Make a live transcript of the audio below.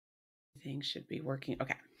Everything should be working.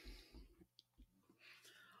 Okay.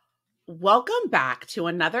 Welcome back to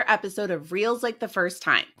another episode of Reels Like the First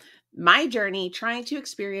Time. My journey trying to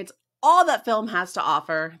experience all that film has to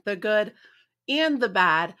offer, the good and the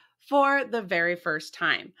bad, for the very first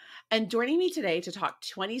time. And joining me today to talk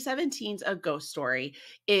 2017's A Ghost Story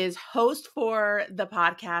is host for the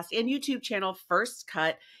podcast and YouTube channel First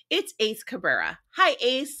Cut. It's Ace Cabrera. Hi,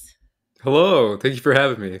 Ace. Hello. Thank you for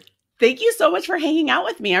having me. Thank you so much for hanging out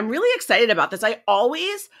with me. I'm really excited about this. I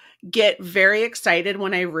always get very excited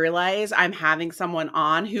when I realize I'm having someone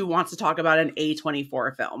on who wants to talk about an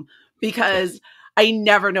A24 film because I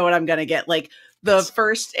never know what I'm going to get. Like the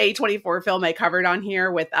first A24 film I covered on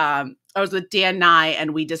here with, I was with Dan Nye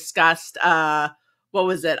and we discussed, what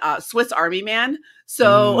was it? Swiss Army Man.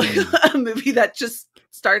 So a movie that just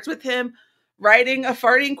starts with him riding a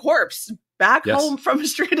farting corpse back home from a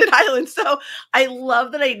stranded island. So I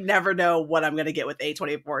love that I never know what I'm going to get with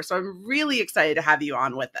A24. So I'm really excited to have you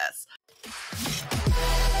on with this.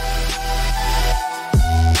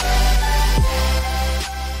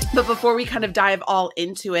 But before we kind of dive all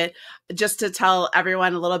into it, just to tell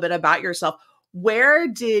everyone a little bit about yourself, where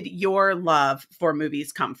did your love for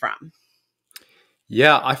movies come from?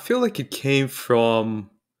 Yeah, I feel like it came from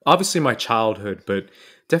obviously my childhood, but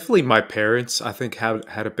definitely my parents, I think,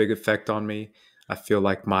 had a big effect on me. I feel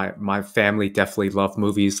like my family definitely loved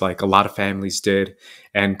movies like a lot of families did.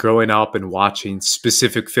 And growing up and watching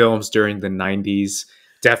specific films during the 90s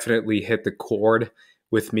definitely hit the chord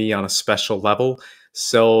with me on a special level.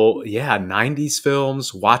 So yeah, 90s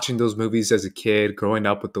films, watching those movies as a kid, growing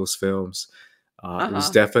up with those films, it was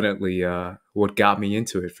definitely what got me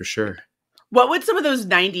into it for sure. What would some of those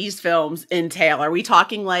 90s films entail? Are we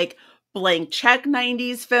talking like blank check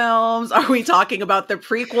 90s films? Are we talking about the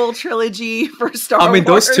prequel trilogy for Star Wars? I mean,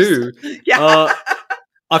 those two. Yeah.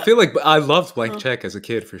 I feel like I loved Blank Check as a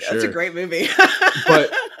kid for sure. That's a great movie.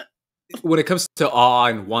 But when it comes to awe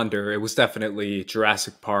and wonder, it was definitely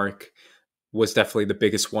Jurassic Park was definitely the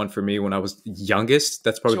biggest one for me when I was youngest.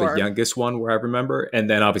 That's probably the youngest one where I remember. And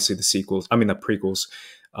then obviously the prequels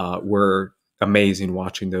were amazing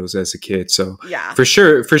watching those as a kid. So yeah, for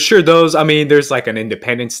sure those, I mean, there's like an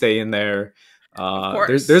Independence Day in there.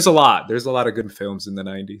 There's a lot of good films in the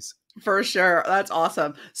 90s. For sure. That's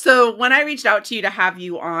awesome. So when I reached out to you to have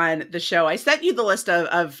you on the show, I sent you the list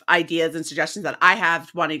of ideas and suggestions that I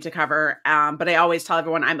have wanting to cover. But I always tell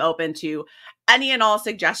everyone I'm open to any and all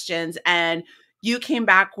suggestions. And you came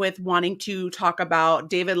back with wanting to talk about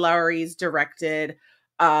David Lowery's directed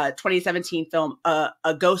 2017 film,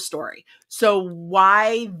 A Ghost Story. So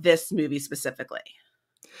why this movie specifically?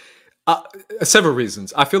 Several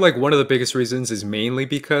reasons. I feel like one of the biggest reasons is mainly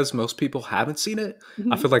because most people haven't seen it.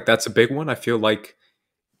 I feel like that's a big one. I feel like,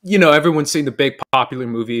 everyone's seen the big popular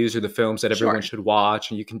movies or the films that everyone should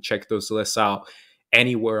watch, and you can check those lists out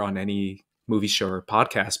anywhere on any movie show or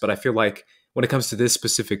podcast. But I feel like when it comes to this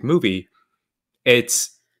specific movie,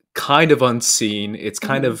 it's kind of unseen. It's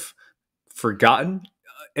kind of forgotten.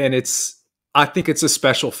 And I think it's a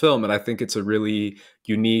special film, and I think it's a really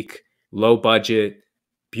unique, low budget,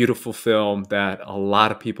 beautiful film that a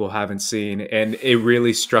lot of people haven't seen. And it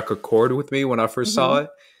really struck a chord with me when I first saw it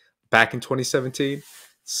back in 2017.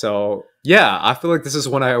 So yeah, I feel like this is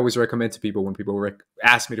one I always recommend to people when people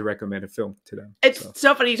ask me to recommend a film to them. It's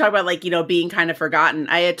so funny you talk about like, being kind of forgotten.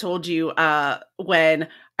 I had told you when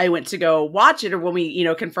I went to go watch it, or when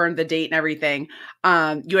we, confirmed the date and everything,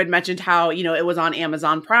 you had mentioned how, it was on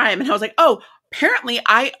Amazon Prime, and I was like, oh, apparently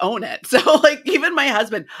I own it. So like even my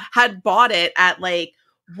husband had bought it at like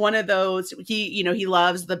one of those, he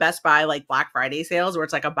loves the Best Buy like Black Friday sales where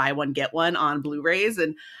it's like a buy one, get one on Blu-rays.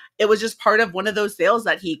 And it was just part of one of those sales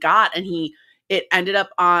that he got, and it ended up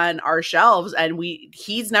on our shelves, and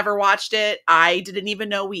he's never watched it. I didn't even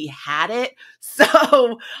know we had it.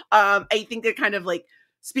 So I think it kind of like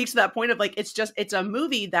speaks to that point of like, it's a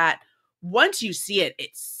movie that once you see it,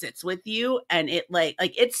 it sits with you, and it like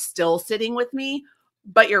it's still sitting with me.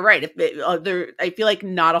 But you're right. I feel like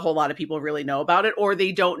not a whole lot of people really know about it, or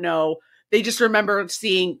they don't know. They just remember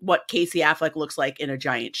seeing what Casey Affleck looks like in a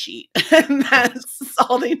giant sheet, and that's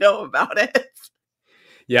all they know about it.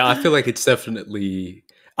 Yeah, I feel like it's definitely,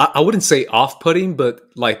 I wouldn't say off-putting, but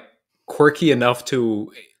like quirky enough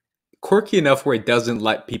where it doesn't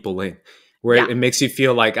let people in, where it makes you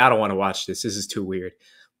feel like, I don't want to watch this. This is too weird.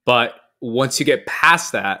 But once you get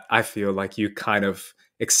past that, I feel like you kind of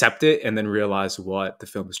accept it and then realize what the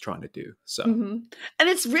film is trying to do. So, and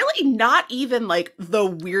it's really not even like the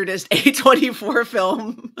weirdest A24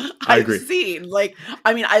 film I've seen. Like,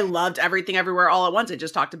 I mean, I loved Everything Everywhere All at Once. I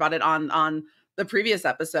just talked about it on the previous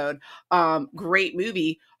episode. Great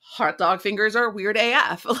movie. Hot dog fingers are weird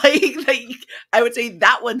AF. Like I would say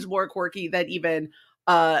that one's more quirky than even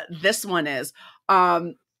this one is.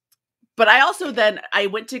 But I also then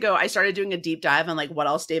I started doing a deep dive on like what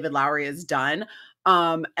else David Lowery has done.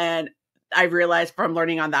 And I realized from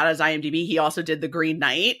learning on that as IMDb, he also did The Green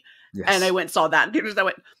Knight. And I went and saw that in theaters. I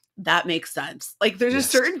went, that makes sense. Like there's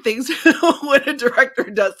just certain things when a director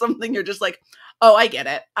does something, you're just like, oh, I get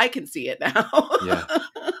it. I can see it now. Yeah.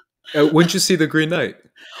 When'd you see The Green Knight?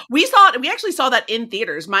 We actually saw that in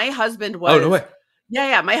theaters. My husband was. Oh, no way.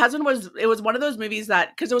 Yeah. My husband it was one of those movies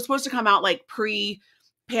that, because it was supposed to come out like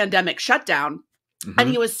pre-pandemic shutdown. Mm-hmm. And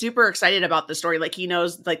he was super excited about the story. Like he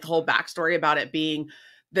knows like the whole backstory about it being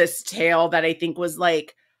this tale that I think was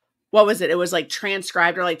like, what was it? It was like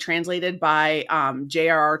transcribed or like translated by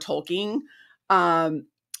J.R.R. Tolkien. And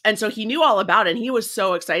so he knew all about it and he was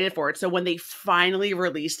so excited for it. So when they finally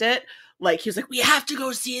released it, like he was like, we have to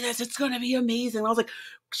go see this. It's going to be amazing. And I was like,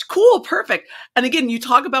 cool, perfect. And again, you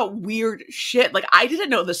talk about weird shit. Like I didn't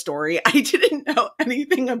know the story. I didn't know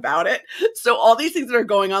anything about it. So all these things that are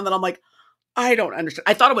going on that I'm like, I don't understand.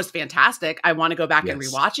 I thought it was fantastic. I want to go back and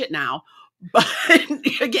rewatch it now. But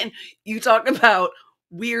again, you talk about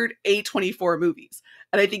weird A24 movies.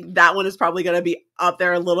 And I think that one is probably going to be up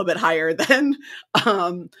there a little bit higher than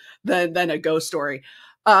a ghost story.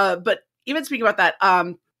 But even speaking about that,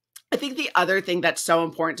 I think the other thing that's so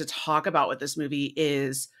important to talk about with this movie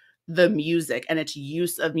is the music and its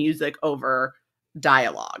use of music over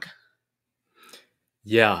dialogue.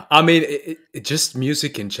 Yeah. I mean, it just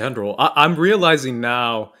music in general. I'm realizing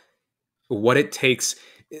now what it takes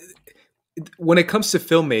when it comes to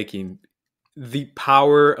filmmaking. The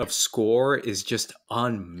power of score is just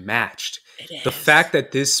unmatched. The fact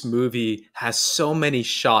that this movie has so many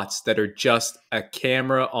shots that are just a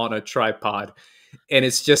camera on a tripod and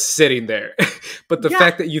it's just sitting there. But the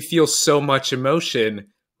fact that you feel so much emotion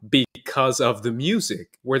because of the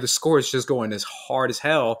music, where the score is just going as hard as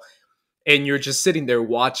hell and you're just sitting there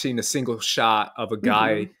watching a single shot of a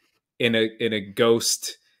guy in a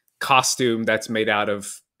ghost costume that's made out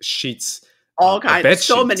of sheets. All kinds,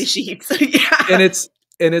 so many sheets. And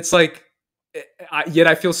it's like, yet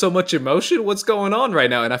I feel so much emotion. What's going on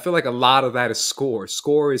right now? And I feel like a lot of that is score.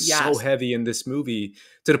 Score is so heavy in this movie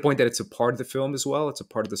to the point that it's a part of the film as well. It's a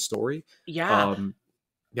part of the story. Yeah.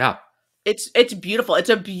 Yeah. It's beautiful. It's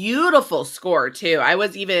a beautiful score too. I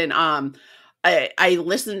was even, I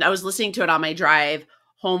was listening to it on my drive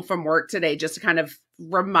home from work today, just to kind of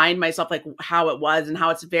remind myself like how it was and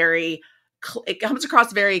how it's it comes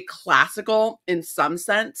across very classical in some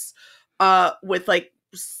sense, with like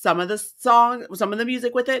some of the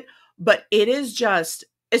music with it, but it is just,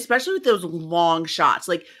 especially with those long shots,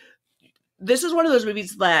 like this is one of those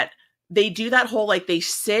movies that they do that whole, like they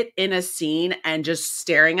sit in a scene and just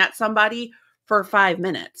staring at somebody for 5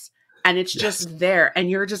 minutes and it's just there. And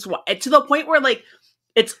you're just to the point where like,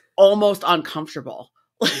 it's almost uncomfortable.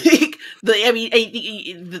 Like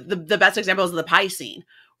the best example is the pie scene,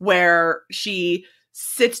 where she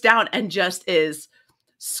sits down and just is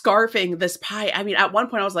scarfing this pie. I mean, at one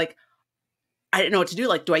point I was like, I didn't know what to do.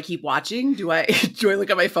 Like, do I keep watching? Do I look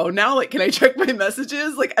at my phone now? Like, can I check my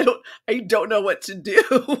messages? Like, I don't know what to do.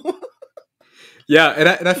 Yeah.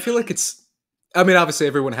 And I feel like I mean, obviously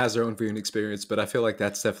everyone has their own viewing experience, but I feel like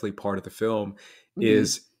that's definitely part of the film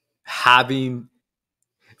is fighting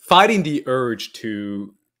the urge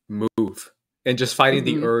to move and just fighting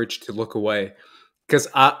the urge to look away. Because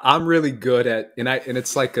I'm really good at, and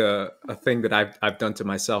it's like a thing that I've done to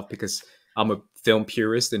myself because I'm a film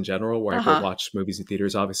purist in general, where I go watch movies in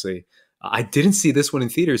theaters. Obviously, I didn't see this one in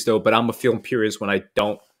theaters though, but I'm a film purist when I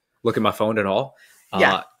don't look at my phone at all.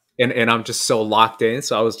 And I'm just so locked in.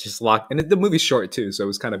 So I was just locked, and the movie's short too, so it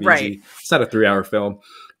was kind of easy. It's not a 3-hour film,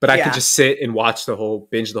 but I could just sit and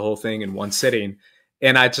binge the whole thing in one sitting,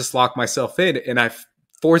 and I just lock myself in, and I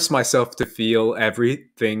force myself to feel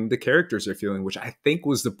everything the characters are feeling, which I think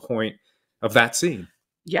was the point of that scene.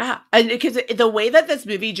 Yeah. And because the way that this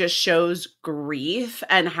movie just shows grief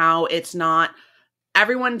and how it's not,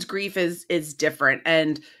 everyone's grief is different.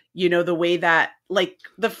 And, you know, the way that like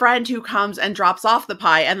the friend who comes and drops off the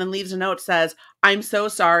pie and then leaves a note, says, I'm so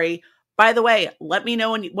sorry. By the way, let me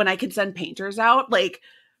know when I can send painters out. Like,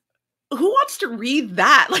 who wants to read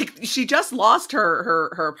that? Like, she just lost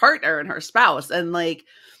her partner and her spouse, and like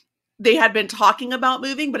they had been talking about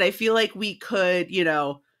moving, but I feel like we could, you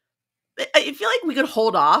know, I feel like we could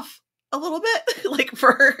hold off a little bit, like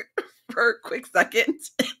for a quick second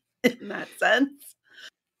in that sense.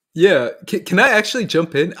 Yeah, can I actually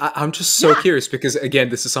jump in? I'm just so Yeah. curious because again,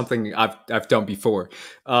 this is something I've done before,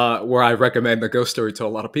 where I recommend the ghost story to a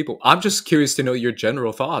lot of people. I'm just curious to know your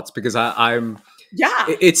general thoughts because Yeah.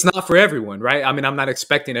 it's not for everyone, right? I mean, I'm not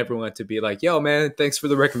expecting everyone to be like, "Yo, man, thanks for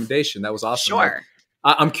the recommendation. That was awesome." Like, Sure.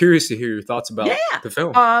 I'm curious to hear your thoughts Yeah. about the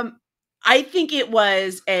film. I think it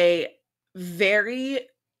was a very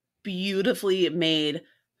beautifully made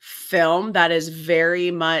film that is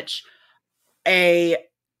very much a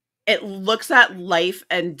it looks at life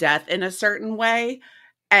and death in a certain way,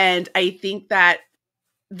 and I think that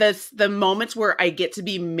the moments where I get to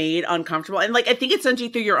be made uncomfortable, and like I think it sends you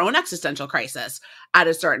through your own existential crisis at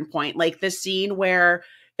a certain point. Like the scene where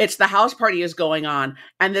it's the house party is going on,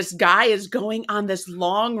 and this guy is going on this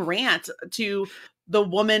long rant to the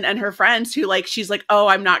woman and her friends who like she's like, "Oh,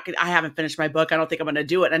 I haven't finished my book. I don't think I'm gonna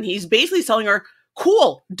do it." And he's basically telling her,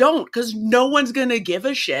 "Cool, don't, because no one's gonna give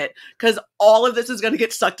a shit, because all of this is gonna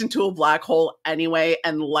get sucked into a black hole anyway,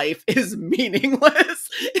 and life is meaningless."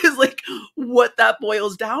 Is like what that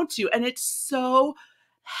boils down to. And it's so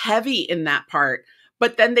heavy in that part.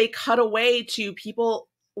 But then they cut away to people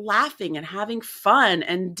laughing and having fun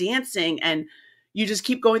and dancing. And you just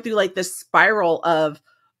keep going through like this spiral of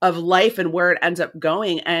life and where it ends up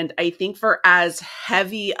going. And I think for as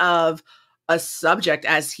heavy of a subject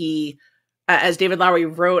as as David Lowery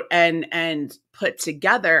wrote and put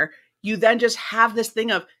together, you then just have this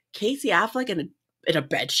thing of Casey Affleck in a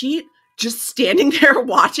bed sheet just standing there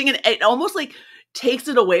watching, and it almost like takes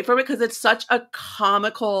it away from it because it's such a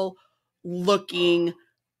comical looking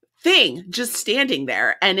thing just standing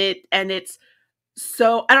there, and it's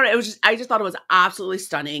so I don't know, it was just I just thought it was absolutely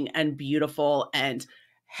stunning and beautiful and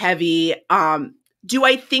heavy. Do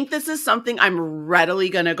I think this is something I'm readily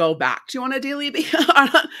going to go back to on a daily basis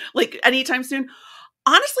like anytime soon?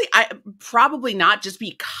 Honestly, I probably not, just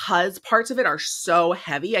because parts of it are so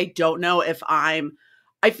heavy. I don't know if I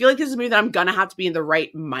feel like this is a movie that I'm gonna have to be in the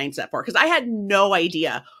right mindset for, because I had no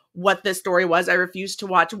idea what this story was. I refused to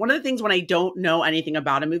watch. One of the things when I don't know anything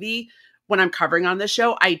about a movie, when I'm covering on this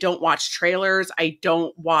show, I don't watch trailers. I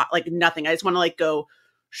don't watch like nothing. I just want to like go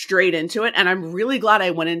straight into it. And I'm really glad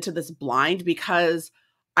I went into this blind, because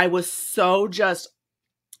I was so just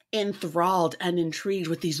enthralled and intrigued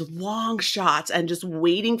with these long shots and just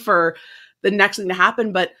waiting for the next thing to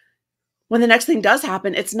happen. But when the next thing does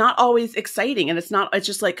happen, it's not always exciting, and it's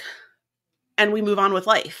just like, and we move on with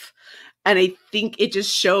life. And I think it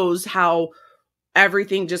just shows how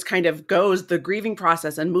everything just kind of goes, the grieving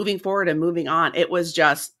process and moving forward and moving on. It was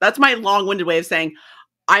just, that's my long-winded way of saying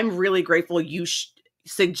I'm really grateful you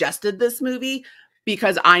suggested this movie,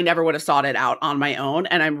 because I never would have sought it out on my own.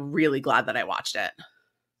 And I'm really glad that I watched it.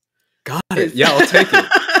 Got it. Is Yeah, I'll take it.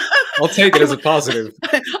 I'll take it as a I, positive.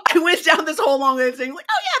 I went down this whole long way of saying like,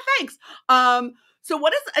 oh yeah, thanks. So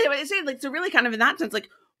what is I say like, so really kind of in that sense, like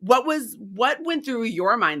what went through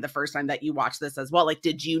your mind the first time that you watched this as well? Like,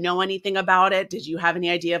 did you know anything about it? Did you have any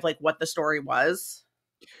idea of like what the story was?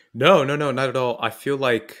 No, no, no, not at all. I feel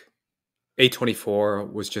like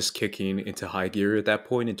A24 was just kicking into high gear at that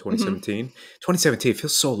point in Mm-hmm. 2017. 2017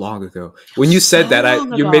 feels so long ago. When Feels you said so that, I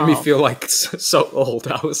long you made me ago. feel like so old.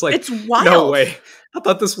 I was like, It's no wild. way. I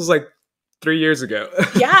thought this was like 3 years ago.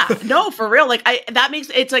 Yeah, no, for real. Like that makes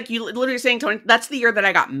it's like you literally saying, Tony, that's the year that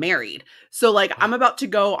I got married. So like I'm about to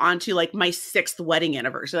go on to like my 6th wedding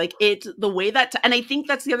anniversary. Like it's the way that, and I think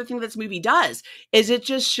that's the other thing this movie does, is it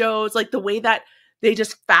just shows like the way that they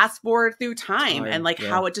just fast forward through time, and Time, like yeah.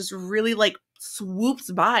 how it just really like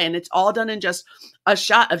swoops by, and it's all done in just a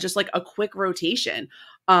shot of just like a quick rotation.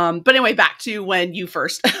 But anyway, back to when you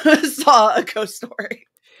first saw A Ghost Story.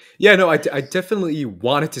 Yeah, no, I definitely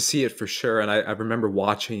wanted to see it for sure. And I remember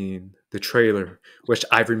watching the trailer, which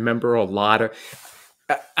I remember a lot of.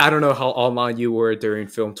 I don't know how online you were during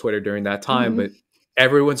film Twitter during that time, Hmm. but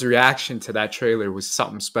everyone's reaction to that trailer was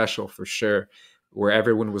something special for sure. Where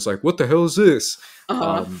everyone was like, "What the hell is this?"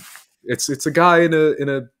 Uh-huh. Um, it's a guy in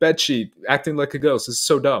a bed sheet acting like a ghost. It's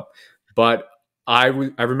so dumb. But I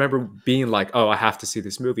remember being like, "Oh, I have to see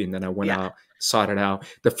this movie," and then I went Yeah. out, sought it out.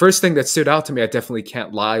 The first thing that stood out to me, I definitely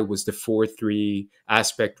can't lie, was the 4:3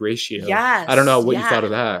 aspect ratio. I don't know Yes. what you Yeah. thought of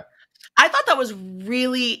that. I thought that was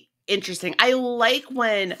really interesting. I like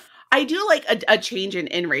when I do like a change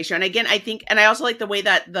in ratio. And again, I think, and I also like the way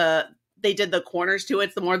that they did the corners to it.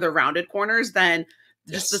 It's the more the rounded corners than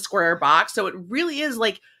just the Yes. square box. So it really is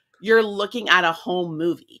like you're looking at a home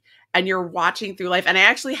movie and you're watching through life. And I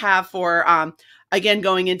actually have for again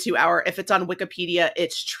going into our, if it's on Wikipedia,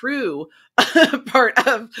 it's true part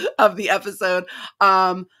of the episode,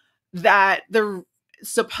 that the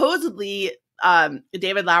supposedly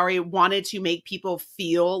David Lowery wanted to make people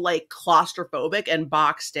feel like claustrophobic and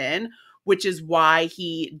boxed in, which is why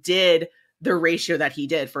he did the ratio that he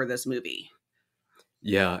did for this movie.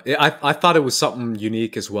 Yeah, I thought it was something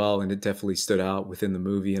unique as well, and it definitely stood out within the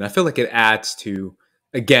movie. And I feel like it adds to,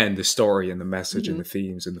 again, the story and the message and the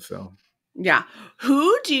themes in the film. Yeah.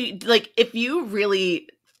 Who do you like, if you really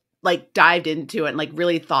like dived into it and like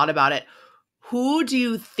really thought about it, who do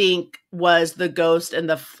you think was the ghost in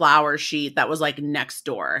the flower sheet that was like next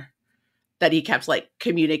door that he kept like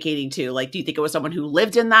communicating to? Like, do you think it was someone who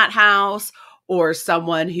lived in that house, or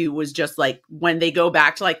someone who was just like, when they go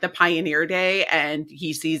back to like the Pioneer Day and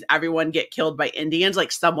he sees everyone get killed by Indians,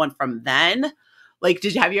 like someone from then? Like,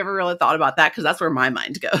 have you ever really thought about that? Because that's where my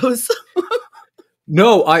mind goes.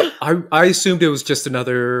 No, I assumed it was just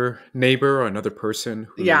another neighbor or another person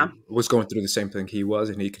Yeah. who was going through the same thing he was,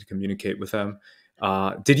 and he could communicate with them.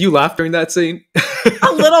 Did you laugh during that scene?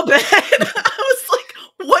 A little bit. I was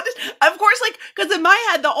like, what? Of course, like, because in my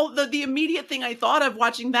head, the immediate thing I thought of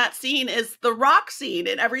watching that scene is the rock scene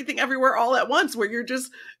and Everything Everywhere All at Once, where you're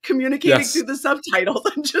just communicating Yes. through the subtitles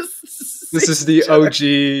and just. This is the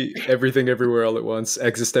OG Everything Everywhere All at Once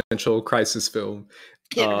existential crisis film.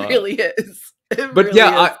 It really is. But really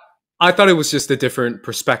yeah, is. I thought it was just a different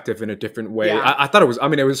perspective in a different way. Yeah. I thought it was, I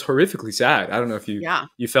mean, it was horrifically sad. I don't know if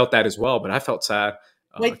you felt that as well, but I felt sad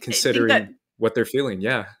considering what they're feeling.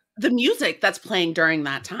 Yeah. The music that's playing during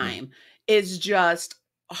that time is just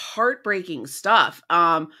heartbreaking stuff.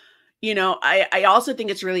 You know, I also think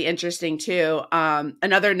it's really interesting too.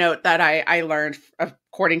 Another note that I learned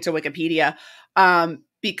according to Wikipedia,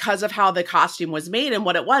 because of how the costume was made and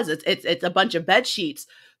what it was, it's a bunch of bed sheets.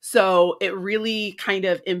 So it really kind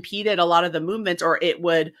of impeded a lot of the movements, or it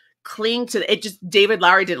would cling to it. Just David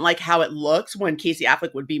Lowery didn't like how it looked when Casey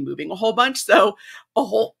Affleck would be moving a whole bunch. So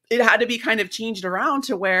it had to be kind of changed around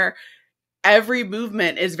to where every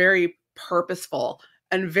movement is very purposeful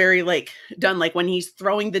and very like done. Like when he's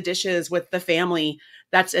throwing the dishes with the family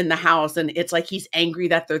that's in the house, and it's like he's angry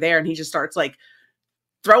that they're there, and he just starts like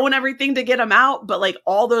throwing everything to get them out. But like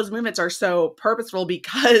all those movements are so purposeful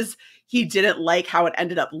because he didn't like how it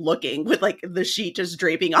ended up looking with like the sheet just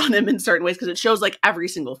draping on him in certain ways, because it shows like every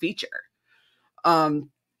single feature,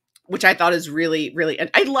 which I thought is really, really,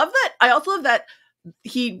 and I love that. I also love that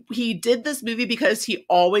he did this movie because he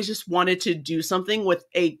always just wanted to do something with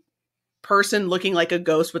a person looking like a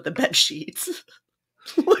ghost with the bed sheets.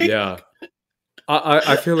 Like, yeah.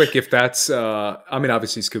 I feel like if that's, I mean,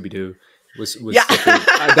 obviously Scooby-Doo was different.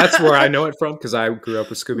 That's where I know it from, because I grew up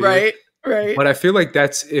with Scooby-Doo. Right. But I feel like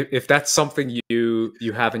that's, if that's something you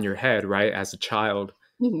have in your head, right, as a child,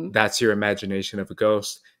 that's your imagination of a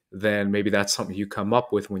ghost, then maybe that's something you come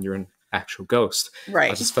up with when you're an actual ghost.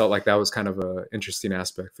 Right. I just felt like that was kind of an interesting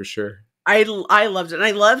aspect for sure. I loved it. And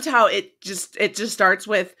I loved how it just starts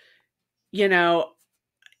with, you know,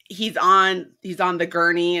 he's on the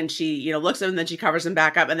gurney, and she, you know, looks at him, and then she covers him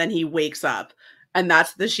back up, and then he wakes up, and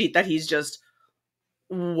that's the sheet that he's just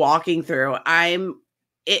walking through. I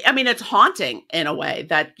mean, it's haunting in a way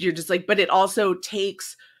that you're just like, but it also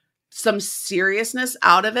takes some seriousness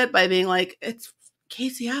out of it by being like, it's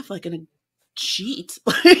Casey Affleck in a sheet.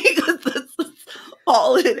 Like, that's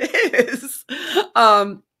all it is.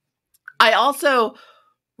 I also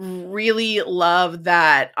really love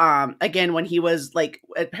that, again, when he was like,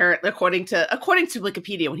 apparently according to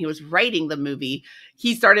Wikipedia, when he was writing the movie,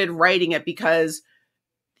 he started writing it because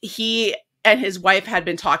he and his wife had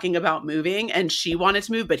been talking about moving, and she wanted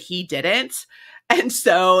to move, but he didn't. And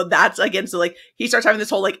so that's, again, so like he starts having this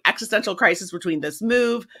whole like existential crisis between this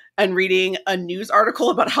move and reading a news article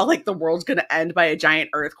about how like the world's going to end by a giant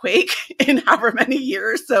earthquake in however many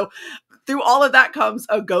years. So through all of that comes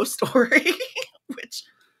a ghost story, which,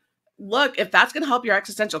 look, if that's going to help your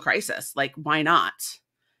existential crisis, like, why not?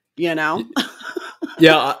 You know?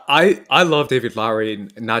 Yeah, I love David Lowery,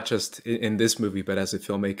 not just in this movie, but as a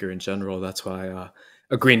filmmaker in general. That's why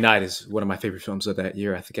A Green Knight is one of my favorite films of that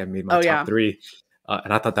year. I think I made my top 3.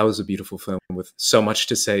 And I thought that was a beautiful film with so much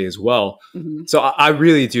to say as well. So I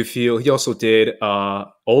really do feel he also did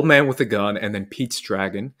Old Man with a Gun and then Pete's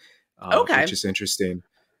Dragon, which is interesting.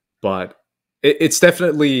 But it's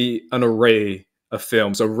definitely an array of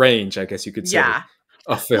films, a range, I guess you could say,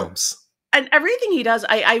 of films. And everything he does,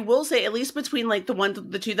 I will say, at least between like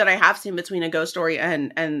the two that I have seen, between A Ghost Story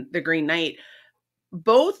and The Green Knight,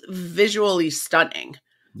 both visually stunning.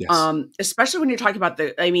 Yes. Especially when you're talking about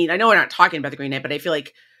I mean, I know we're not talking about The Green Knight, but I feel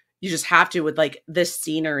like you just have to, with like this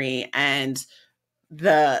scenery and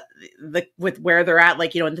the with where they're at,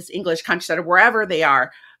 like, you know, in this English countryside or wherever they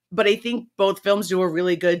are. But I think both films do a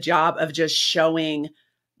really good job of just showing,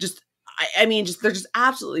 just, I mean, just, they're just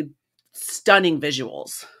absolutely stunning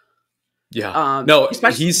visuals. Yeah. No,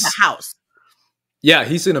 Especially the house. Yeah,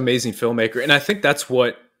 he's an amazing filmmaker, and I think that's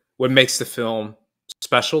what makes the film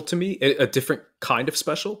special to me, a different kind of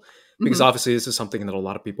special, because Mm-hmm. obviously this is something that a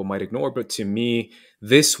lot of people might ignore, but to me,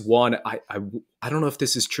 this one, I don't know if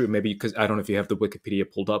this is true, maybe because I don't know if you have the Wikipedia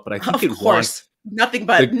pulled up, but I think Of it won course, nothing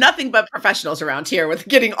the but professionals around here with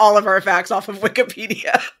getting all of our facts off of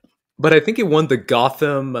Wikipedia. but I think it won the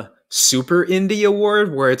Gotham Super Indie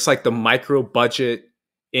Award, where it's like the micro budget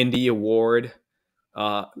indie award.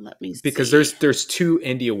 Uh, Let me because see. there's two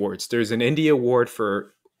indie awards. There's an indie award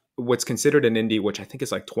for what's considered an indie, which I think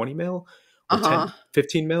is like 20 mil or Uh-huh. 10,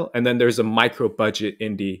 15 mil. And then there's a micro budget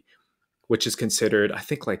indie, which is considered, I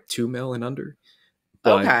think, like 2 mil and under,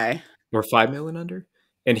 but Okay. or 5 mil and under.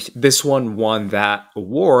 And this one won that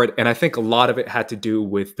award. And I think a lot of it had to do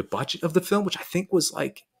with the budget of the film, which I think was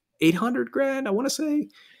like 800 grand, I want to say,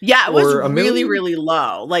 Yeah, it was or a really, million. really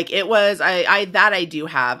low. Like it was, I do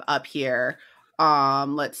have up here.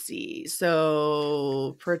 Let's see.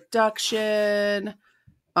 So production,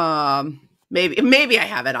 maybe I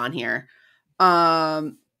have it on here.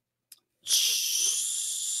 Um,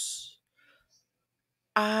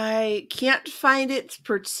 I can't find it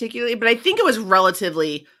particularly, but I think it was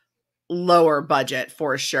relatively lower budget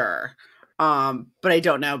for sure. But I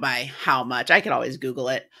don't know by how much. I could always Google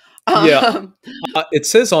it. Yeah, Um, it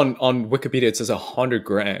says on Wikipedia it says 100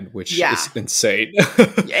 grand, which yeah, is insane.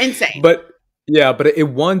 insane. But yeah, but it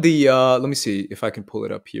won the. Let me see if I can pull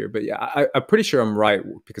it up here. But yeah, I'm pretty sure I'm right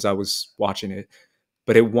because I was watching it.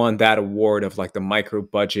 But it won that award of like the micro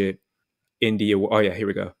budget indie award. Oh yeah, here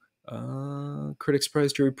we go. Critics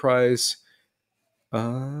Prize, Jury Prize.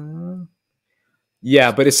 Uh,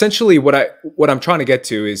 yeah, but essentially what I'm trying to get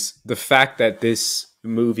to is the fact that this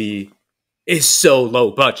movie is so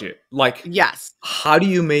low budget. Like, Yes. how do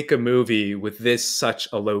you make a movie with this such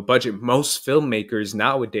a low budget? Most filmmakers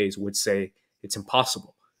nowadays would say it's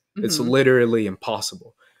impossible. It's Hmm. literally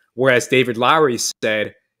impossible. Whereas David Lowery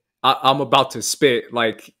said, I'm about to spit,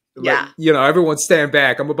 Yeah. everyone stand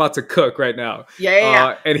back. I'm about to cook right now. Yeah. Yeah.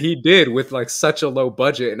 Yeah. And he did with like such a low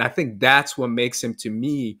budget. And I think that's what makes him, to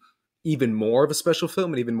me, even more of a special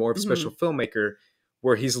film and even more of a special Hmm. filmmaker,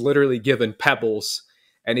 where he's literally given pebbles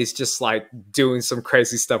and he's just like doing some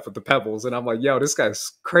crazy stuff with the pebbles. And I'm like, yo, this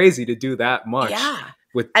guy's crazy to do that much Yeah.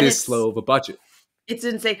 with And this low of a budget. it's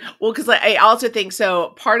insane. Well, because like, I also think so.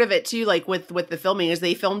 Part of it too, like with the filming, is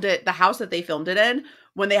they filmed it. The house that they filmed it in,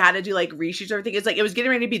 when they had to do like reshoots or everything, it's like it was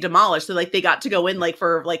getting ready to be demolished. So like they got to go in like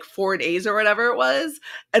for like 4 days or whatever it was,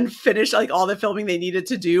 and finish like all the filming they needed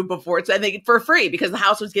to do before it's, and they, for free, because the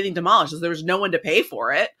house was getting demolished. So there was no one to pay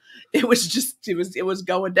for it. It was just it was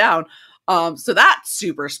going down. So that's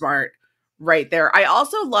super smart right there. I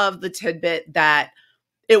also love the tidbit that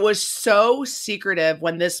it was so secretive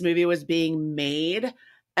when this movie was being made,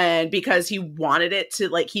 and because he wanted it to,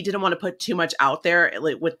 like, he didn't want to put too much out there,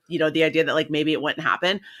 like with the idea that like maybe it wouldn't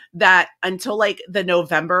happen, that until like the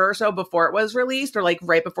November or so before it was released, or like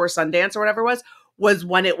right before Sundance or whatever it was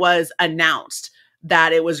when it was announced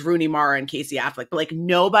that it was Rooney Mara and Casey Affleck, but like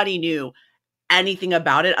nobody knew anything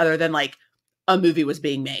about it other than like a movie was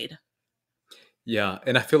being made. Yeah.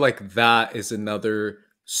 And I feel like that is another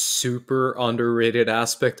super underrated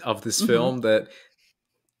aspect of this Hmm. film that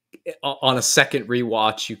on a second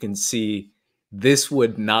rewatch you can see this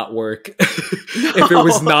would not work if it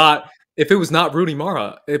was No. not Rooney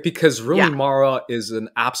Mara, because Rooney Yeah, Mara is an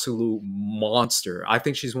absolute monster. I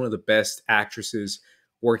think she's one of the best actresses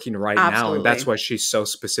working right now, and that's absolutely. why she's so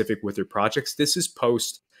specific with her projects. This is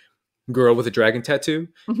post Girl with a Dragon Tattoo,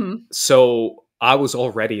 Hmm. so I was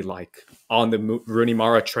already like on the Rooney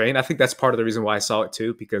Mara train. I think that's part of the reason why I saw it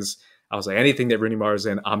too, because I was like, anything that Rooney Mara's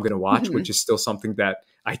in, I'm gonna watch, Hmm. which is still something that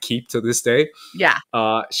I keep to this day. Yeah.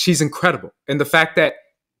 She's incredible, and the fact that,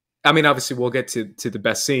 I mean, obviously we'll get to the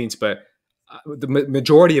best scenes, but the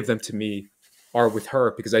majority of them to me are with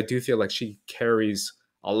her, because I do feel like she carries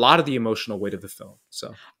a lot of the emotional weight of the film.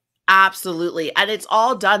 So Absolutely. And it's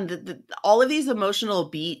all done. All of these emotional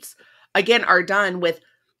beats, again, are done with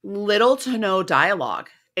little to no dialogue.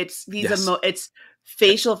 It's yes, it's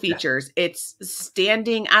facial yeah, features. It's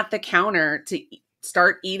standing at the counter to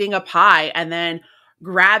start eating a pie and then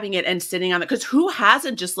grabbing it and sitting on it. Because who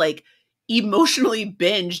hasn't just like emotionally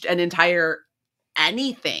binged an entire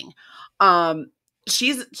anything? Um,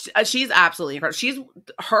 she's absolutely incredible. She's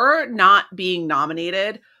her not being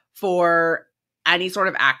nominated for any sort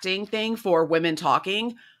of acting thing for Women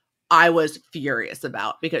Talking, I was furious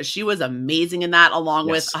about, because she was amazing in that, along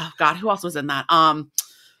with, yes, oh God, who else was in that? I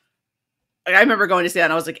remember going to see that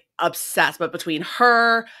and I was like obsessed. But between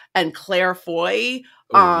her and Claire Foy,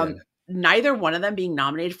 oh um, yeah, neither one of them being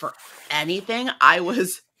nominated for anything, I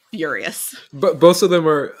was furious. But both of them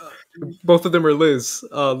are Liz.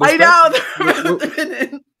 I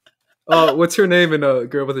know. What's her name in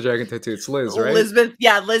Girl with a Dragon Tattoo? It's Liz, right? Lisbeth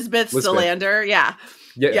Salander. Yeah.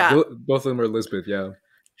 Both of them are Lisbeth. Yeah.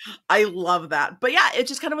 I love that. But yeah, it's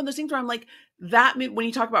just kind of one of those things where I'm like, that when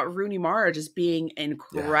you talk about Rooney Mara just being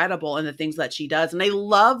incredible in the things that she does. And I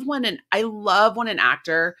love when an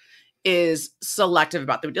actor is selective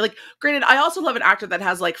about them. Like, granted, I also love an actor that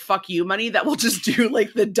has like fuck you money that will just do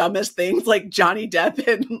like the dumbest things, like Johnny Depp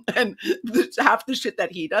and half the shit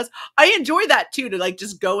that he does. I enjoy that too, to like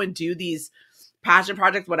just go and do these passion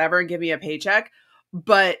projects, whatever, and give me a paycheck.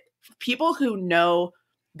 But people who know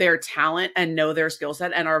their talent and know their skill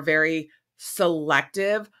set and are very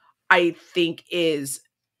selective, I think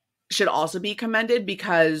should also be commended,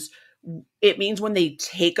 because it means when they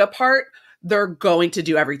take a part, they're going to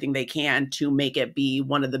do everything they can to make it be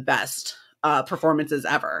one of the best performances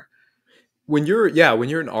ever. When you're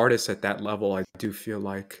an artist at that level, I do feel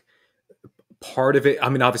like part of it, I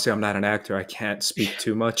mean, obviously I'm not an actor. I can't speak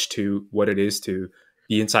too much to what it is to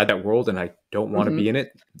be inside that world, and I don't want to be in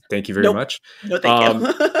it. Thank you very much. No, thank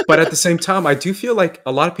you. But at the same time, I do feel like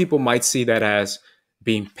a lot of people might see that as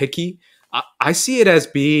being picky. I see it as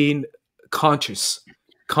being conscious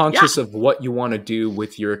of what you want to do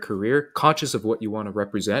with your career, conscious of what you want to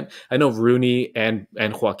represent. I know Rooney and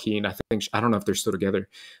Joaquin, I don't know if they're still together,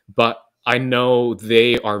 but I know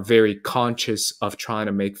they are very conscious of trying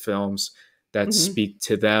to make films that speak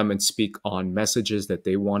to them and speak on messages that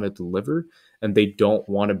they want to deliver. And they don't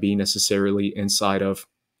want to be necessarily inside of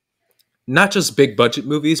not just big budget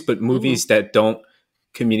movies, but movies that don't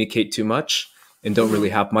communicate too much and don't really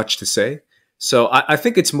have much to say. So I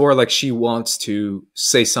think it's more like she wants to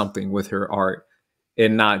say something with her art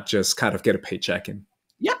and not just kind of get a paycheck and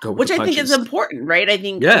go with which the I think is important, right? I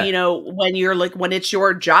think, you know, when you're like, when it's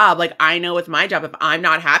your job, like I know with my job, if I'm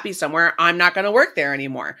not happy somewhere, I'm not going to work there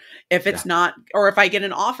anymore. If it's not, or if I get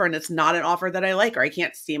an offer and it's not an offer that I like, or I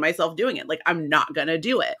can't see myself doing it, like I'm not going to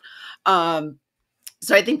do it.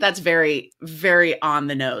 So I think that's very, very on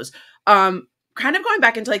the nose. Kind of going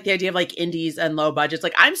back into like the idea of like indies and low budgets,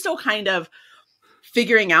 like I'm still kind of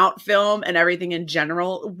figuring out film and everything in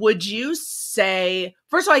general. Would you say,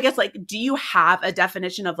 first of all, I guess, like, do you have a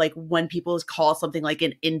definition of like when people call something like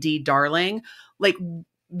an indie darling? Like,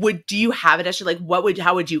 do you have it actually? Like,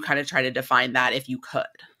 how would you kind of try to define that if you could?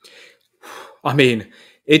 I mean,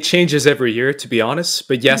 it changes every year, to be honest.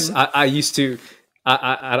 But yes, I used to,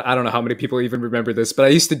 I don't know how many people even remember this, but I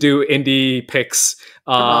used to do indie picks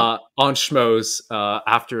on Schmoes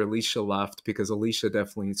after Alicia left, because Alicia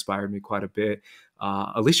definitely inspired me quite a bit.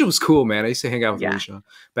 Alicia was cool, man. I used to hang out with Alicia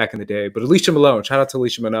back in the day. But Alicia Malone, shout out to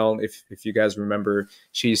Alicia Malone. If you guys remember,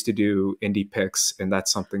 she used to do indie picks, and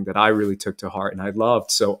that's something that I really took to heart and I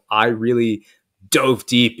loved. So I really dove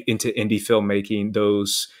deep into indie filmmaking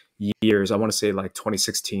those years. I want to say like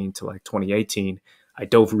 2016 to like 2018. I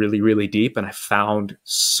dove really, really deep, and I found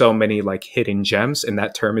so many like hidden gems. And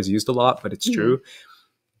that term is used a lot, but it's true.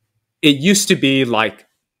 It used to be like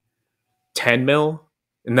 10 mil.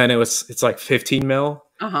 And then it's like 15 mil.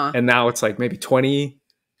 And now it's like maybe 20,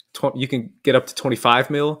 you can get up to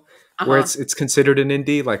 25 mil, where it's considered an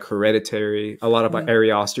indie, like Hereditary, a lot of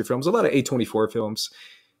Ari Aster films, a lot of A24 films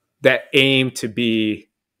that aim to be,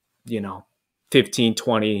 15,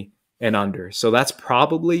 20 and under. So that's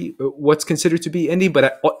probably what's considered to be indie,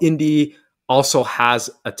 but indie also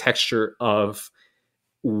has a texture of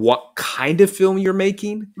what kind of film you're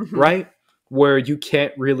making, right? Where you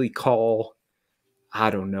can't really call, I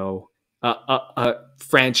don't know, a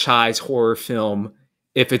franchise horror film,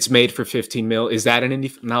 if it's made for 15 mil, is that an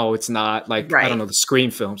indie? No, it's not. Like, I don't know, the Scream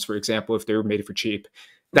films, for example, if they were made for cheap,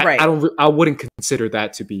 that I wouldn't consider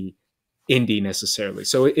that to be indie necessarily.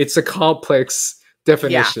 So it's a complex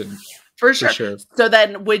definition. For sure. So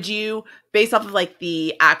then would you, based off of like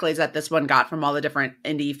the accolades that this one got from all the different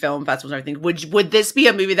indie film festivals and everything, would this be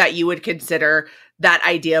a movie that you would consider that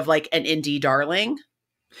idea of like an indie darling?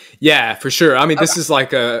 Yeah, for sure. I mean, this is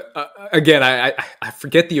like again, I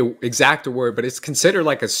forget the exact word, but it's considered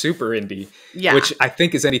like a super indie, which I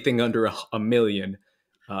think is anything under a million,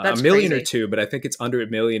 a million or two, but I think it's under a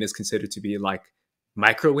million is considered to be like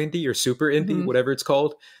micro indie or super indie, whatever it's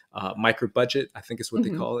called. Micro budget, I think is what they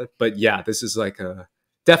call it. But yeah, this is like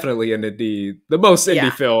definitely an indie, the most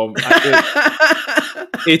indie film.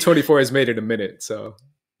 A24 has made it a minute, so.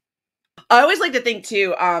 I always like to think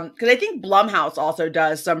too, because I think Blumhouse also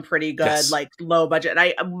does some pretty good, like low budget.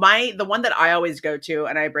 The one that I always go to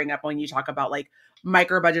and I bring up when you talk about like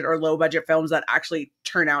micro budget or low budget films that actually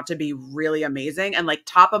turn out to be really amazing, and like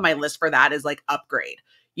top of my list for that is like Upgrade.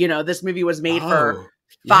 You know, this movie was made for Oh,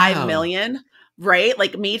 5 yeah. million, right?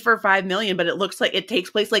 Like made for 5 million, but it looks like it takes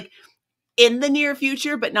place like in the near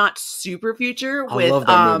future, but not super future I with love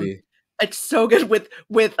that movie. it's so good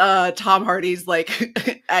with Tom Hardy's like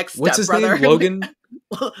ex What's his name? stepbrother. Like, Logan?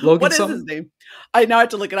 Logan what is his something? name? I now have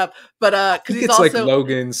to look it up, but I because think he's it's like also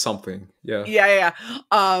Logan something. Yeah. yeah.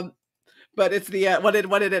 But it's the what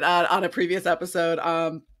did it on a previous episode?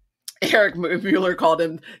 Eric Mueller called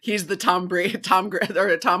him. He's the Tom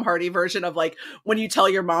Hardy version of like when you tell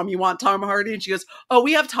your mom you want Tom Hardy, and she goes, "Oh,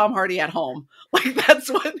 we have Tom Hardy at home." Like that's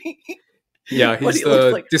Yeah, what he's he looks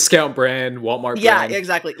the like. discount brand, Walmart Yeah, brand.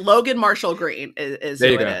 exactly. Logan Marshall Green is There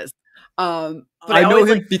who you it go. is. But I I know always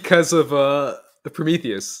like, him because of the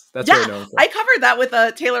Prometheus. That's where I yeah, know him from. I covered that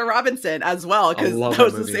with Taylor Robinson as well I because love that that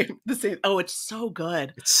was the movie. same. The same. Oh, it's so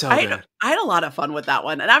good. It's so I had, good. I had a lot of fun with that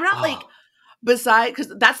one, and I'm not like Oh, beside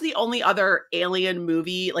because that's the only other Alien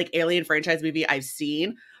movie, like Alien franchise movie I've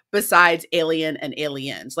seen besides Alien and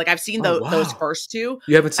Aliens. Like I've seen oh those wow. first two,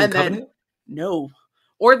 You haven't seen and then Covenant? no,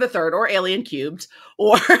 or the third, or Alien Cubed,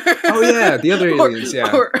 or Oh yeah, the other or, aliens.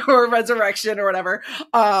 Yeah. or Resurrection or whatever.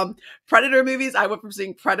 Predator movies. I went from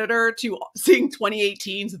seeing Predator to seeing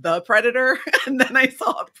 2018's The Predator, and then I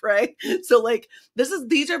saw Prey. So like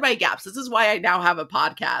these are my gaps. This is why I now have a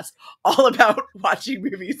podcast all about watching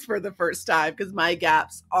movies for the first time because my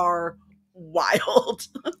gaps are wild.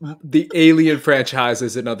 The Alien franchise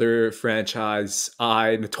is another franchise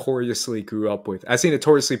I notoriously grew up with. I say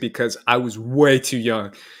notoriously because I was way too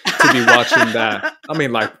young to be watching that. I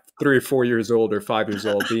mean, like 3 or 4 years old or 5 years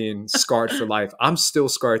old, being scarred for life. I'm still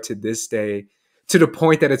scarred to this day, to the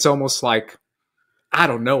point that it's almost like, I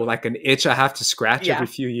don't know, like an itch I have to scratch every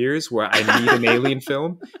Yeah. few years where I need an alien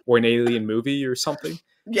film or an alien movie or something.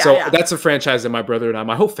 Yeah, So yeah. that's a franchise that my brother and I,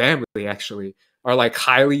 my whole family actually, are like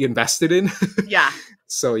highly invested in. Yeah.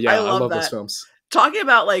 So I yeah, I love love those that. films. Talking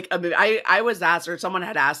about like a movie, I was asked, or someone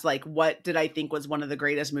had asked, like, what did I think was one of the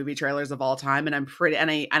greatest movie trailers of all time? And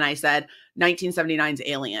I said 1979's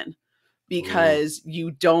Alien Ooh, because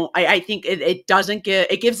I think it doesn't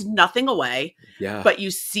it gives nothing away, yeah. but you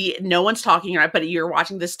see no one's talking, right? But you're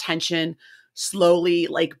watching this tension slowly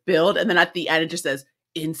like build, and then at the end it just says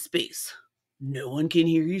in space, no one can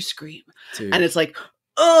hear you scream, and Dude. it's like.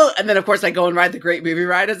 Oh, and then of course I go and ride the Great Movie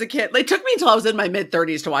Ride as a kid. It took me until I was in my mid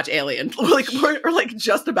 30s to watch Alien, or like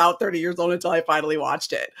just about 30 years old until I finally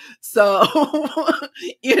watched it. So,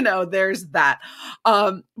 there's that.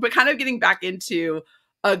 But kind of getting back into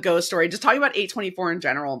a ghost story, just talking about A24 in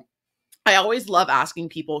general. I always love asking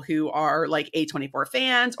people who are like A24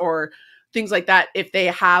 fans or things like that if they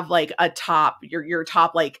have like a top your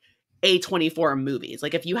top like A24 movies.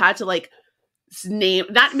 Like if you had to like name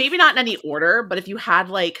not maybe not in any order, but if you had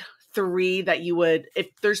like three that you would, if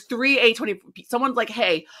there's three A24, someone's like,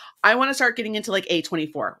 hey, I want to start getting into like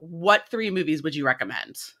A24, what three movies would you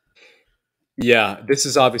recommend? Yeah, this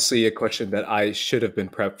is obviously a question that I should have been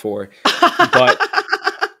prepped for, but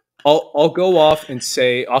I'll go off and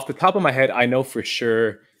say off the top of my head, I know for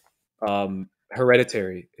sure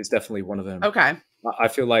Hereditary is definitely one of them. Okay. I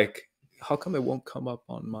feel like, how come it won't come up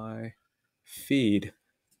on my feed?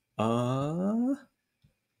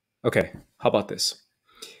 Okay, how about this?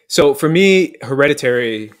 So for me,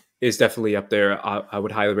 Hereditary is definitely up there. I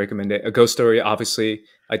would highly recommend it. A Ghost Story, obviously,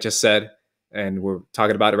 I just said, and we're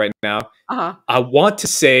talking about it right now. Uh-huh. I want to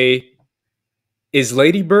say, is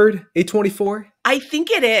Lady Bird A24? I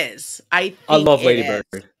think it is. I love it Lady is.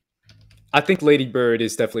 Bird. I think Lady Bird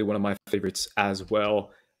is definitely one of my favorites as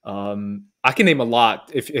well. I can name a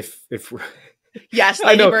lot if Yes, I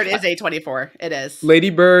Lady know Bird is A24. It is. Lady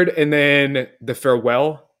Bird, and then The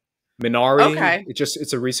Farewell, Minari. Okay.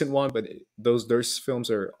 It's a recent one, but those films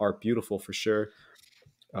are beautiful for sure.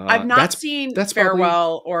 I've not seen That's probably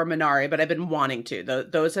Farewell or Minari, but I've been wanting to.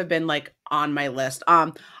 Those have been like on my list.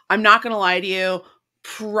 I'm not gonna lie to you,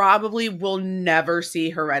 probably will never see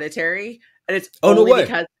Hereditary. And it's oh no only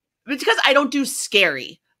way. because I don't do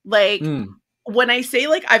scary. Like Mm. when I say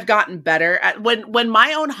like I've gotten better at when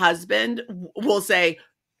my own husband will say,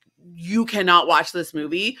 you cannot watch this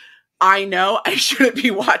movie. I know I shouldn't be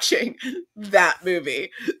watching that movie.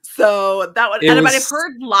 So that one, It but I've was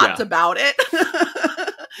heard lots yeah. about it.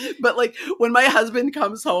 But like when my husband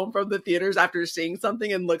comes home from the theaters after seeing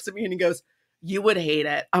something and looks at me and he goes, you would hate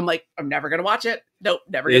it. I'm like, I'm never going to watch it. Nope,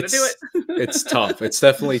 never going to do It's it. tough. It's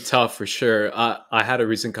definitely tough for sure. I had a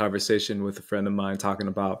recent conversation with a friend of mine talking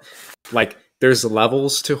about like there's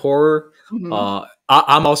levels to horror. Mhm.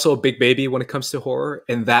 I'm also a big baby when it comes to horror,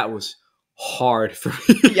 and that was hard for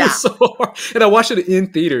me. It Yeah. was so hard. And I watched it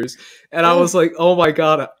in theaters, and I was Oof. like, oh my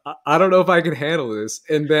god, I don't know if I can handle this.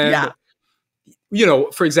 And then Yeah.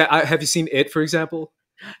 for example, have you seen It, for example?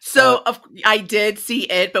 Uh, So I did see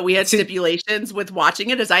it, but we had see, stipulations with watching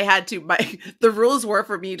it, as I had to. The rules were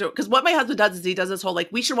for me to, because what my husband does is he does this whole like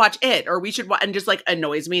we should watch it or we should and just like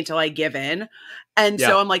annoys me until I give in. And yeah,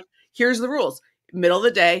 so I'm like, here's the rules: middle of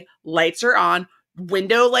the day, lights are on,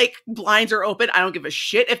 window like blinds are open. I don't give a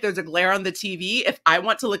shit if there's a glare on the TV. If I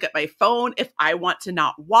want to look at my phone, if I want to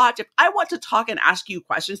not watch, if I want to talk and ask you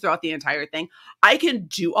questions throughout the entire thing, I can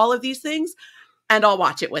do all of these things and I'll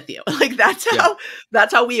watch it with you. Like yeah.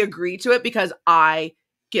 that's how we agree to it because I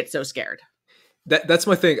get so scared. That's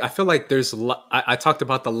my thing. I feel like I talked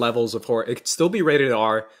about the levels of horror. It could still be rated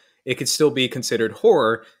R. It could still be considered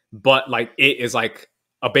horror, but like it is like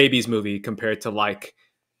a baby's movie compared to like,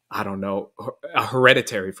 I don't know, a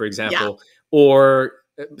Hereditary, for Yeah. example. Or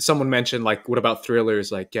someone mentioned like, what about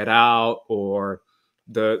thrillers like Get Out or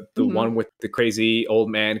the Mhm. one with the crazy old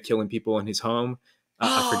man killing people in his home?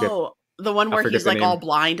 I forget Oh, the one I where forget he's the like all name.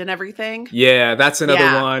 blind and everything? Yeah, that's another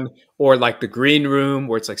Yeah. one. Or like the Green Room,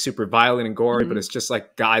 where it's like super violent and gory, but Mhm. it's just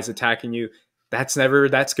like guys attacking you. That's never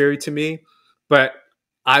that scary to me. But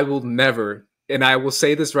I will never, and I will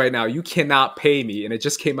say this right now, you cannot pay me, and it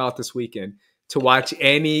just came out this weekend, to watch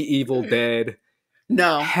any Evil Dead.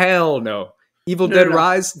 No. Hell no. Evil No, no, Dead no.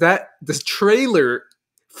 Rise, that the trailer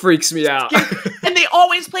freaks me out. And they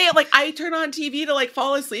always play it like I turn on TV to like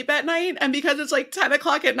fall asleep at night, and because it's like 10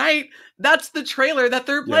 o'clock at night, that's the trailer that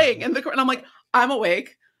they're Yeah. playing. And I'm like, I'm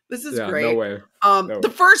awake. This is Yeah, no great. way. No. The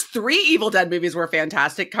first 3 Evil Dead movies were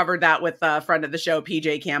fantastic. Covered that with a friend of the show,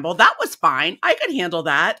 PJ Campbell. That was fine. I could handle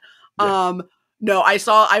that. Yeah. No,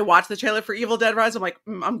 I watched the trailer for Evil Dead Rise. I'm like,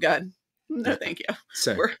 I'm good. No, Yeah. thank you.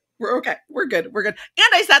 Same. We're okay. We're good. We're good.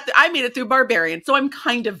 And I made it through Barbarian, so I'm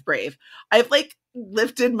kind of brave. I've like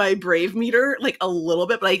lifted my brave meter like a little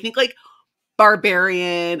bit, but I think like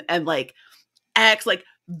Barbarian and like X, like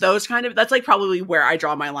those kind of, that's like probably where I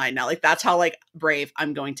draw my line now. Like that's how like brave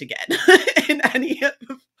I'm going to get in any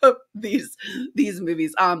of these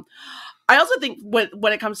movies. I also think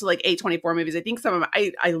when it comes to like A24 movies, I think some of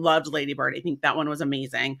I loved Lady Bird. I think that one was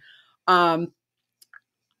amazing. I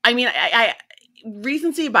mean, I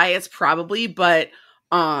recency bias probably, but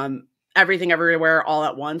Everything Everywhere All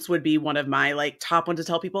at Once would be one of my like top ones to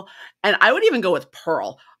tell people. And I would even go with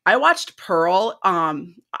Pearl. I watched Pearl.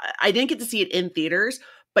 I didn't get to see it in theaters,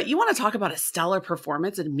 but you want to talk about a stellar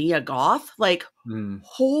performance in Mia Goth? Like,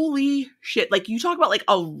 holy shit. Like you talk about like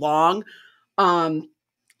um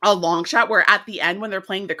a long shot where at the end when they're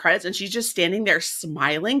playing the credits and she's just standing there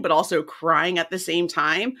smiling but also crying at the same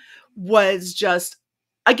time was just,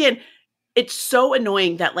 again, it's so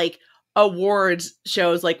annoying that like awards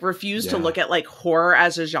shows like refuse to look at like horror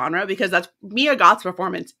as a genre, because that's Mia Goth's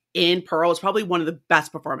performance in Pearl is probably one of the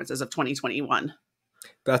best performances of 2021.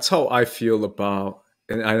 That's how I feel about,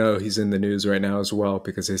 and I know he's in the news right now as well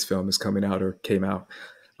because his film is coming out or came out,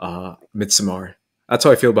 Midsommar. That's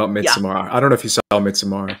how I feel about Midsommar. I don't know if you saw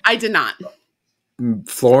Midsommar. I did not.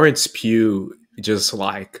 Florence Pugh just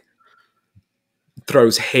like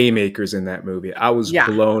throws haymakers in that movie. I was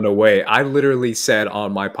blown away. I literally said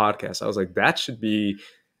on my podcast, I was like, that should be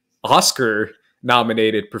Oscar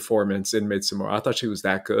nominated performance in Midsommar. I thought she was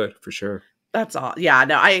that good for sure. That's all. Yeah,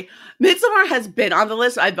 no, Midsommar has been on the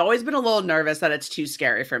list. I've always been a little nervous that it's too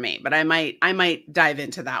scary for me, but I might dive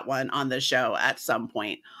into that one on the show at some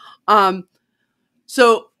point.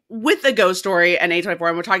 So with the Ghost Story and A24,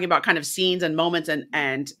 and we're talking about kind of scenes and moments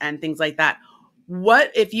and things like that.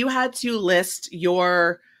 What if you had to list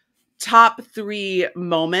your top 3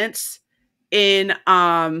 moments in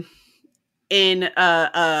a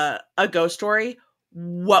Ghost Story?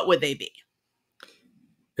 What would they be?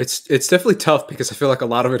 It's definitely tough because I feel like a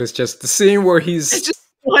lot of it is just the scene where he's it's just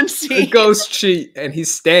one scene, ghost cheat, and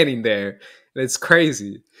he's standing there, and it's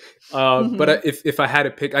crazy. But if I had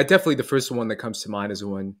to pick, the first one that comes to mind is the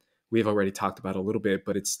one we've already talked about a little bit,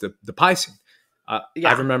 but it's the pie scene. I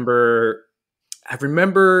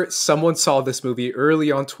remember someone saw this movie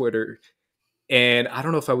early on Twitter, and I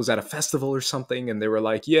don't know if I was at a festival or something, and they were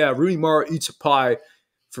like, "Yeah, Rooney Mara eats a pie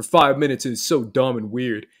for 5 minutes, and it's so dumb and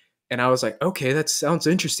weird." And I was like, okay, that sounds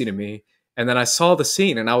interesting to me. And then I saw the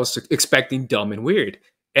scene and I was expecting dumb and weird.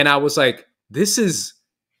 And I was like, this is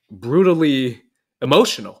brutally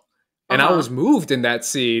emotional. And I was moved in that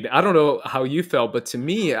scene. I don't know how you felt, but to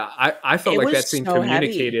me, I felt like that scene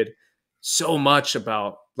communicated so much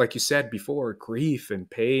about, like you said before, grief and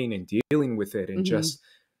pain and dealing with it, and just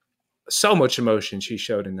so much emotion she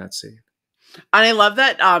showed in that scene. And I love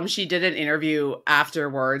that she did an interview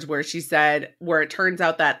afterwards where she said, where it turns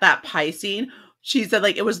out that pie scene, she said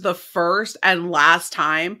like it was the first and last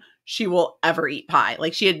time she will ever eat pie.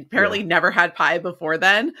 Like she had apparently never had pie before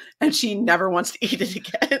then, and she never wants to eat it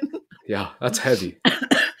again. Yeah, that's heavy.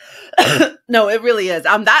 No, it really is.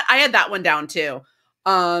 That I had that one down too.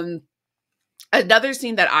 Um, Another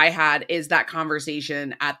scene that I had is that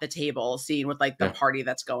conversation at the table scene with like the Yeah. party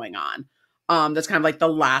that's going on. That's kind of like the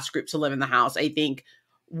last group to live in the house. I think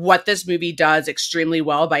what this movie does extremely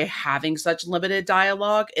well by having such limited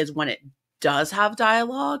dialogue is when it does have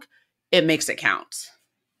dialogue, it makes it count.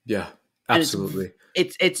 Yeah, And absolutely.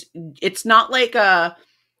 it's not like a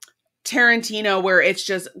Tarantino where it's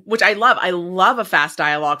just, which I love. I love a fast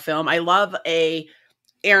dialogue film. I love a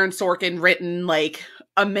Aaron Sorkin written like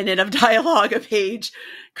a minute of dialogue a page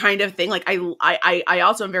kind of thing. Like I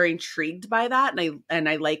also am very intrigued by that, and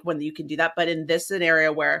I like when you can do that. But in this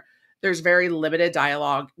scenario where there's very limited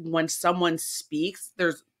dialogue, when someone speaks,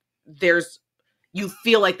 there's you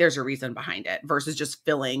feel like there's a reason behind it versus just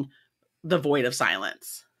filling the void of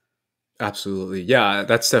silence. Absolutely. Yeah,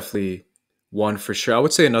 that's definitely one for sure. I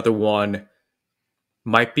would say another one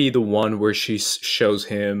might be the one where she shows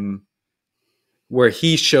him, where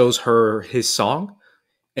he shows her his song.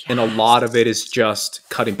 And a lot of Yes. it is just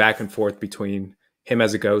cutting back and forth between him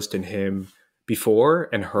as a ghost and him before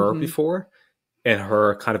and her Hmm. before, and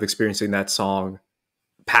her kind of experiencing that song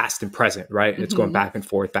past and present, right? It's going Hmm. back and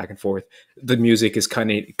forth, back and forth. The music is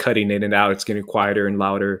cutting in and out. It's getting quieter and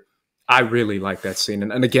louder. I really like that scene.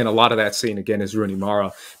 And again, a lot of that scene, again, is Rooney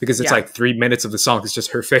Mara, because it's Yeah. like 3 minutes of the song is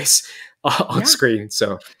just her face on Yeah. screen.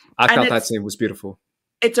 So I And thought that scene was beautiful.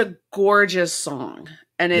 it's a gorgeous song,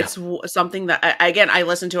 and Yeah. it's something that again I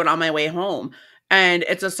listened to it on my way home, and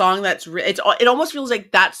it's a song that's it almost feels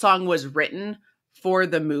like that song was written for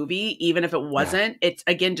the movie, even if it Yeah. wasn't. It's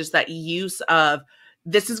again just that use of,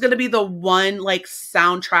 this is going to be the one like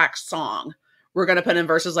soundtrack song we're going to put in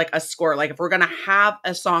versus like a score. Like if we're going to have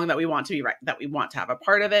a song that we want to be right, that we want to have a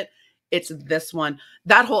part of it, it's this one.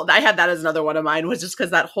 That whole, I had that as another one of mine, was just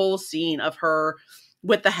because that whole scene of her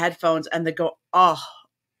with the headphones and the go, oh,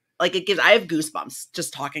 like it gives, I have goosebumps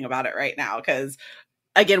just talking about it right now, because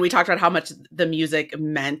again we talked about how much the music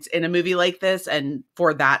meant in a movie like this, and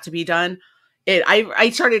for that to be done, I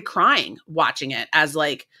started crying watching it as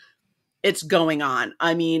like it's going on.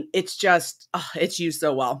 I mean, it's just it's used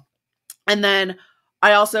so well. And then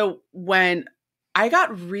I also, when I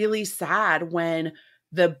got really sad when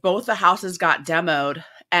both the houses got demoed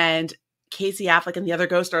and Casey Affleck and the other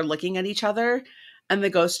ghost are looking at each other, and the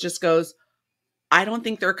ghost just goes, I don't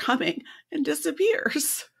think they're coming, and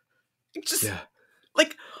disappears. It just Yeah.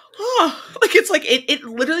 like, oh, like it's like it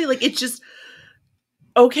literally, like it's just,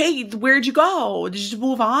 okay, where'd you go? Did you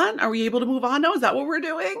move on? Are we able to move on now? Is that what we're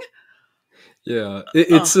doing? Yeah. Oh,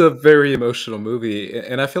 It's a very emotional movie.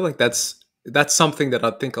 And I feel like that's something that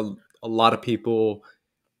I think a lot of people,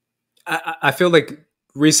 I feel like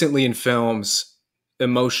recently in films,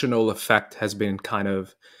 emotional effect has been kind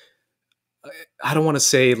of, I don't want to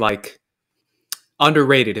say like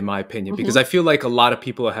underrated in my opinion, because mhm. I feel like a lot of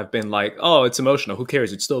people have been like, "Oh, it's emotional. Who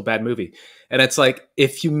cares? It's still a bad movie." And it's like,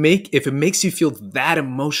 if it makes you feel that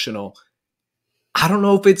emotional, I don't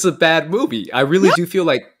know if it's a bad movie. I really Yeah. do feel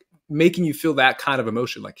like making you feel that kind of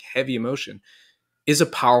emotion, like heavy emotion, is a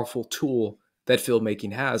powerful tool that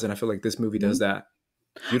filmmaking has, and I feel like this movie does Mhm. that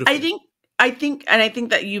I beautifully. think and I think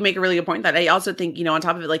that you make a really good point, that I also think, on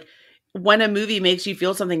top of it, like when a movie makes you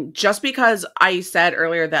feel something, just because I said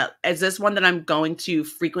earlier that is this one that I'm going to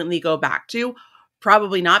frequently go back to?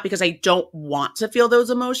 Probably not, because I don't want to feel those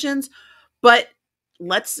emotions. But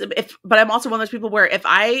but I'm also one of those people where if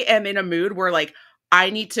I am in a mood where like I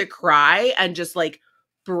need to cry and just like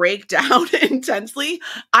break down intensely,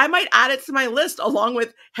 I might add it to my list along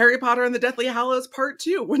with Harry Potter and the Deathly Hallows Part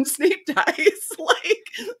 2 when Snape dies.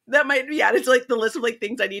 Like that might be added to like the list of like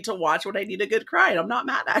things I need to watch when I need a good cry, and I'm not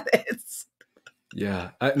mad at it.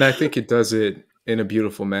 Yeah, and I think it does it in a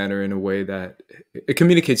beautiful manner, in a way that it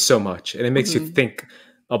communicates so much, and it makes you Mhm. think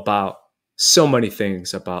about so many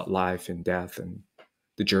things about life and death and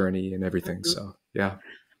the journey and everything. Mhm. So yeah,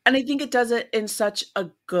 And I think it does it in such a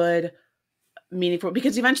good, meaningful,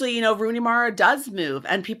 because eventually, Rooney Mara does move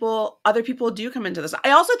and other people do come into this.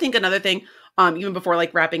 I also think another thing, even before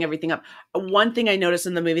like wrapping everything up, one thing I noticed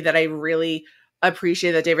in the movie that I really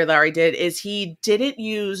appreciate that David Lowery did is he didn't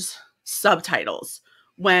use subtitles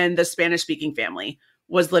when the Spanish speaking family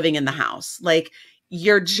was living in the house. Like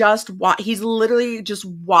he's literally just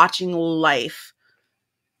watching life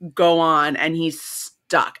go on, and he's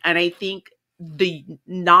stuck. And I think the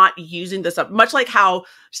not using the much like how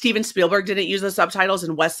Steven Spielberg didn't use the subtitles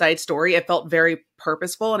in West Side Story, it felt very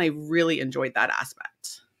purposeful, and I really enjoyed that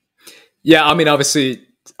aspect. yeah. I mean, obviously,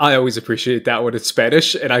 I always appreciate that when it's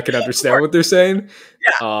Spanish and I can Of understand course. what they're saying.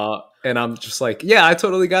 Yeah. And I'm just like, yeah, I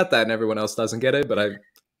totally got that, and everyone else doesn't get it, but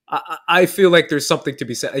I feel like there's something to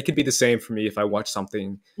be said. It could be the same for me if I watch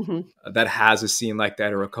something Mm-hmm. that has a scene like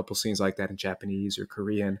that or a couple scenes like that in Japanese or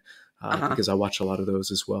Korean, Uh-huh. because I watch a lot of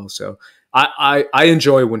those as well. So I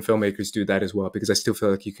enjoy when filmmakers do that as well, because I still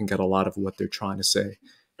feel like you can get a lot of what they're trying to say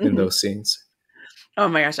in Mm-hmm. those scenes. Oh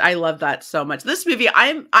my gosh, I love that so much. This movie,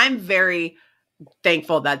 I'm very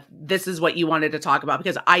thankful that this is what you wanted to talk about,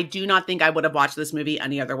 because I do not think I would have watched this movie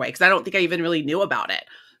any other way, because I don't think I even really knew about it.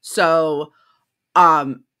 So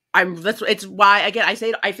um it's why, again, I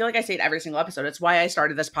feel like I say it every single episode. It's why I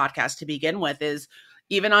started this podcast to begin with, is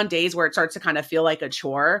even on days where it starts to kind of feel like a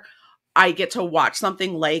chore, I get to watch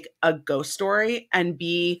something like a ghost story and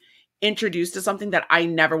be introduced to something that I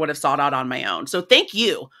never would have sought out on my own. So thank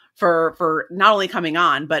you for not only coming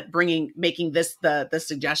on, but making this the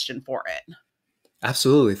suggestion for it.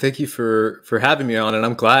 Absolutely. Thank you for having me on, and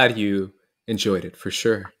I'm glad you enjoyed it for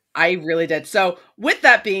sure. I really did. So with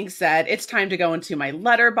that being said, it's time to go into my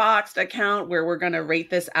Letterboxd account, where we're going to rate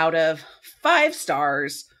this out of 5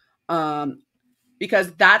 stars,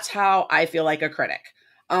 because that's how I feel like a critic.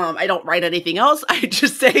 I don't write anything else. I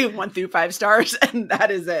just say 1 through 5 stars, and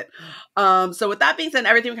that is it. So with that being said,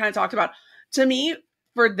 everything we kind of talked about, to me,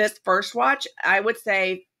 for this first watch, I would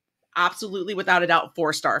say absolutely, without a doubt,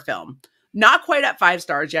 4-star film. Not quite at 5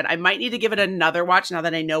 stars yet. I might need to give it another watch now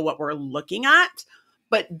that I know what we're looking at,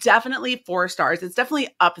 but definitely 4 stars. It's definitely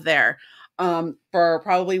up there, for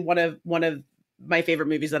probably one of my favorite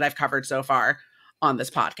movies that I've covered so far on this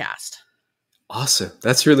podcast. Awesome.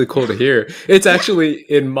 That's really cool to hear. It's actually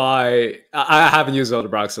in I haven't used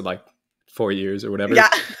Letterboxd in like 4 years or whatever. Yeah.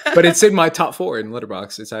 But it's in my top 4 in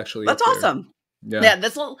Letterboxd. It's actually That's up there. awesome. Yeah,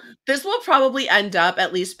 this will probably end up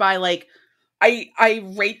at least by like, I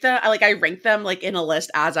rate them, I rank them like in a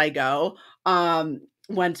list as I go,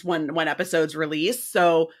 when episodes release.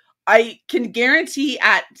 So I can guarantee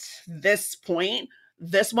at this point,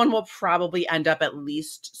 this one will probably end up at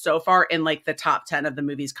least so far in like the top 10 of the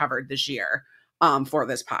movies covered this year, for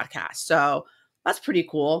this podcast. So that's pretty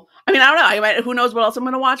cool. I mean, I don't know. Who knows what else I'm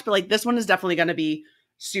going to watch, but like this one is definitely going to be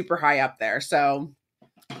super high up there. So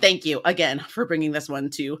thank you again for bringing this one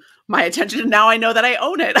to my attention. And now I know that I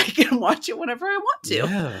own it. I can watch it whenever I want to.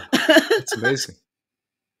 Yeah, it's amazing.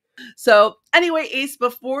 So anyway, Ace,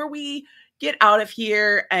 before we get out of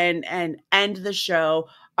here and end the show,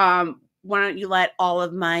 why don't you let all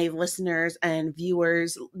of my listeners and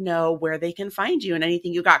viewers know where they can find you and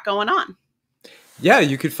anything you got going on? Yeah,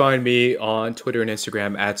 you could find me on Twitter and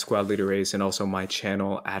Instagram at Squad Leader Ace, and also my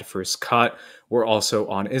channel at First Cut. We're also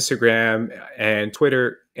on Instagram and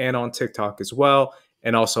Twitter and on TikTok as well.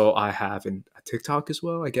 And also I have a TikTok as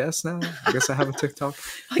well, I guess now. I guess I have a TikTok.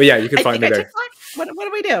 But yeah, you can find me there. What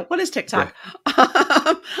do we do? What is TikTok?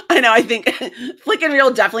 Yeah. I know, I think Flick and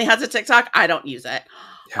Reel definitely has a TikTok. I don't use it.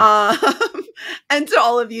 Yeah. And to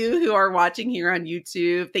all of you who are watching here on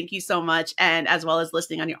YouTube, thank you so much. And as well as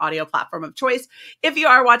listening on your audio platform of choice, if you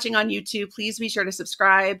are watching on YouTube, please be sure to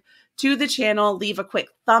subscribe to the channel. Leave a quick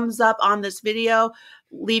thumbs up on this video.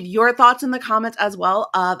 Leave your thoughts in the comments as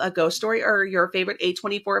well of a ghost story or your favorite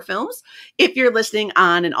A24 films. If you're listening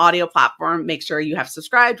on an audio platform, make sure you have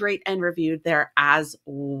subscribed, rate, and reviewed there as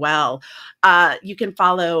well. You can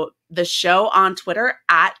follow the show on Twitter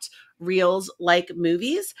at Reels Like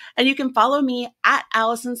Movies, and you can follow me at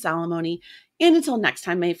Allison Salamone. And until next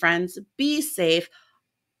time, my friends, be safe.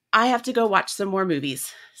 I have to go watch some more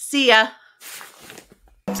movies. See ya.